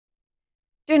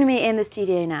Joining me in the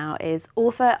studio now is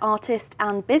author, artist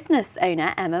and business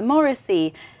owner Emma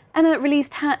Morrissey. Emma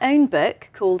released her own book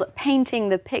called Painting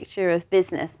the Picture of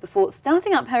Business before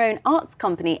starting up her own arts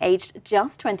company aged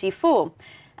just 24.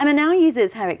 Emma now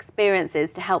uses her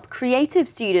experiences to help creative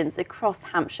students across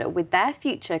Hampshire with their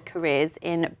future careers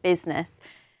in business.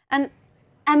 And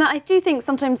Emma, I do think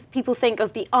sometimes people think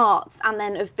of the arts and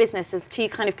then of business as two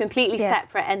kind of completely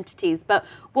separate entities, but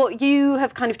what you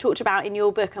have kind of talked about in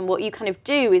your book and what you kind of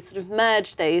do is sort of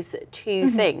merge those two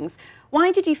things.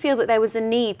 Why did you feel that there was a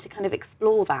need to kind of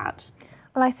explore that?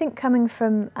 Well, I think coming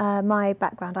from my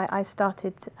background, I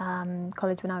started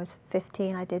college when I was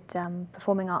 15. I did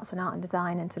performing arts and art and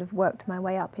design and sort of worked my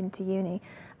way up into uni.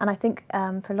 And I think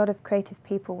for a lot of creative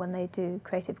people, when they do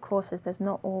creative courses, there's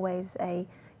not always a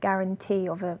guarantee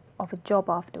of a job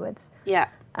afterwards. Yeah.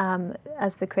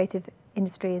 As the creative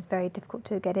industry is very difficult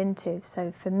to get into.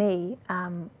 So for me,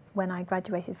 when I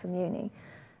graduated from uni,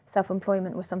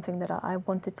 self-employment was something that I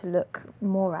wanted to look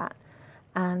more at.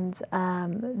 And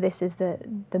this is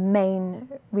the main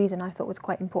reason I thought was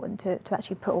quite important to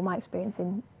actually put all my experience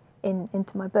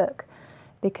into my book,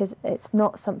 because it's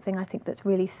not something I think that's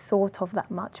really thought of that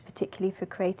much, particularly for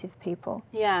creative people.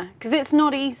 Yeah, because it's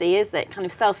not easy, is it? Kind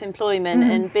of self-employment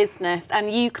and business,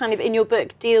 and you kind of in your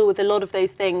book deal with a lot of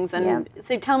those things. And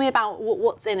so tell me about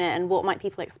what's in it and what might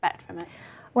people expect from it.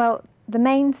 Well, the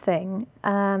main thing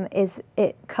is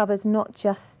it covers not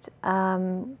just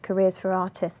careers for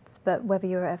artists, but whether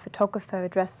you're a photographer, a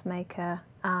dressmaker,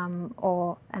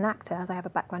 or an actor, as I have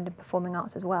a background in performing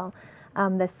arts as well.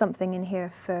 There's something in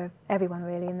here for everyone,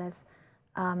 really, and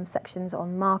there's sections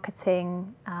on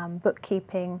marketing,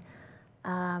 bookkeeping,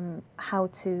 how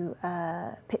to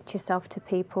pitch yourself to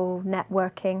people,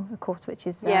 networking, of course, which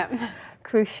is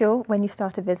crucial when you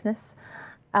start a business.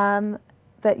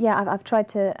 But yeah, I've tried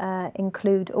to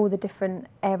include all the different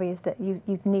areas that you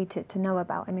need to know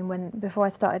about. I mean, before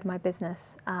I started my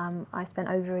business, I spent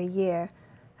over a year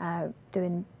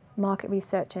doing market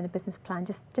research and a business plan,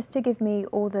 just to give me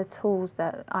all the tools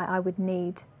that I would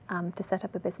need to set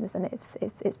up a business, and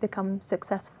it's become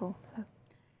successful.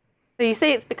 So you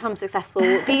say it's become successful.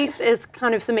 These is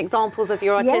kind of some examples of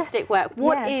your artistic work.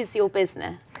 What is your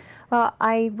business? Well,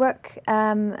 I work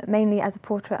mainly as a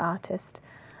portrait artist.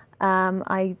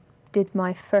 I did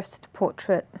my first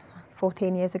portrait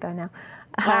 14 years ago now.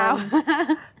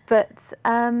 Wow. But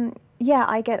yeah,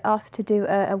 I get asked to do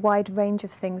a wide range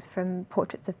of things, from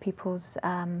portraits of people's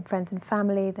friends and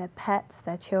family, their pets,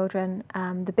 their children.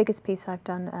 The biggest piece I've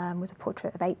done was a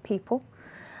portrait of 8 people.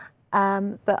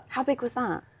 But how big was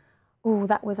that? Oh,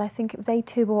 that was, I think it was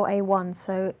A2 or A1,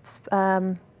 so it's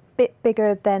a bit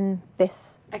bigger than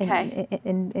this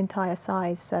in entire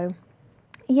size. So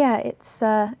yeah,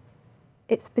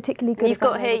 it's particularly good. You've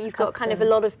got kind of a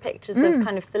lot of pictures of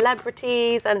kind of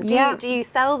celebrities, and do you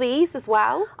sell these as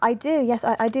well? I do, yes.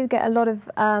 I do get a lot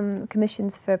of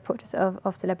commissions for portraits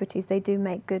of celebrities. They do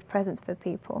make good presents for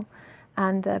people,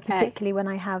 and particularly when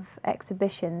I have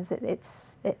exhibitions,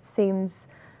 it seems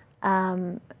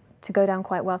to go down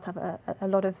quite well to have a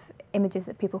lot of images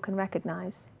that people can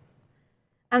recognise.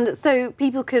 And so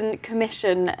people can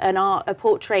commission a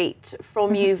portrait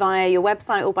from you via your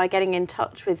website or by getting in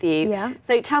touch with you. Yeah.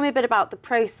 So tell me a bit about the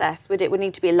process. Would it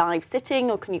need to be a live sitting,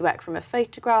 or can you work from a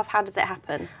photograph? How does it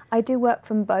happen? I do work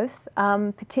from both,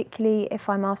 particularly if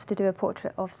I'm asked to do a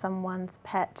portrait of someone's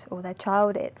pet or their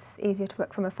child. It's easier to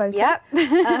work from a photo. Yep.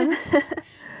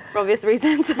 For obvious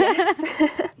reasons. Yes.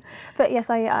 But yes,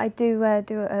 I do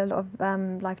do a lot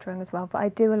of live drawing as well, but I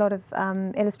do a lot of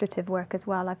illustrative work as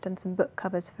well. I've done some book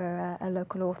covers for a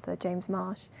local author, James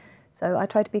Marsh. So I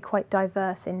try to be quite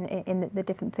diverse in the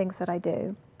different things that I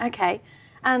do. Okay.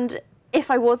 And if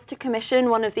I was to commission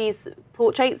one of these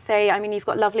portraits, say, I mean, you've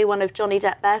got a lovely one of Johnny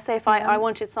Depp there, say if I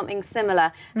wanted something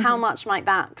similar, how much might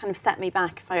that kind of set me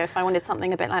back if I wanted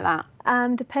something a bit like that?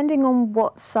 Depending on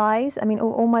what size, I mean,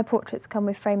 all my portraits come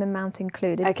with frame and mount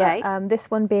included. Okay. But,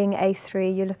 this one being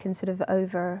A3, you're looking sort of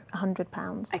over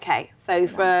 £100. Okay, so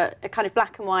for a kind of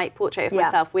black and white portrait of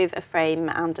myself with a frame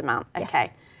and a mount.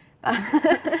 Okay.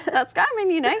 Yes. That's good. I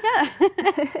mean, you know,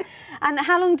 yeah. And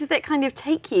how long does it kind of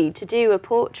take you to do a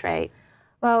portrait?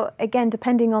 Well, again,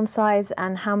 depending on size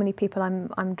and how many people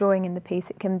I'm drawing in the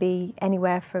piece, it can be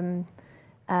anywhere from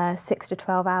 6 to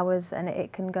 12 hours, and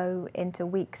it can go into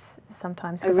weeks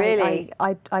sometimes. Oh, really?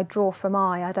 I draw from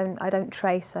eye. I don't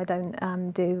trace. I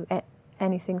don't do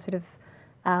anything sort of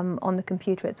on the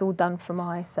computer. It's all done from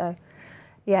eye. So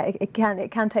yeah, it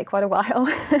can take quite a while.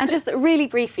 And just really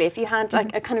briefly, if you had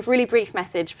like a kind of really brief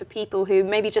message for people who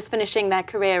maybe just finishing their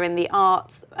career in the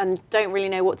arts and don't really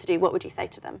know what to do, what would you say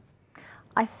to them?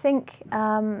 I think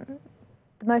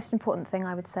the most important thing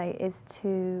I would say is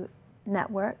to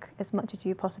network as much as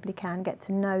you possibly can, get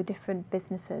to know different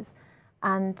businesses,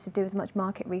 and to do as much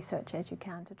market research as you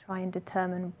can to try and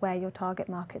determine where your target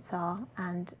markets are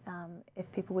and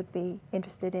if people would be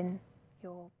interested in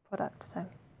your product. So,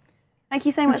 thank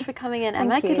you so much for coming in,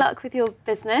 Emma. Thank you. Good luck with your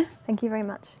business. Thank you very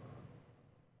much.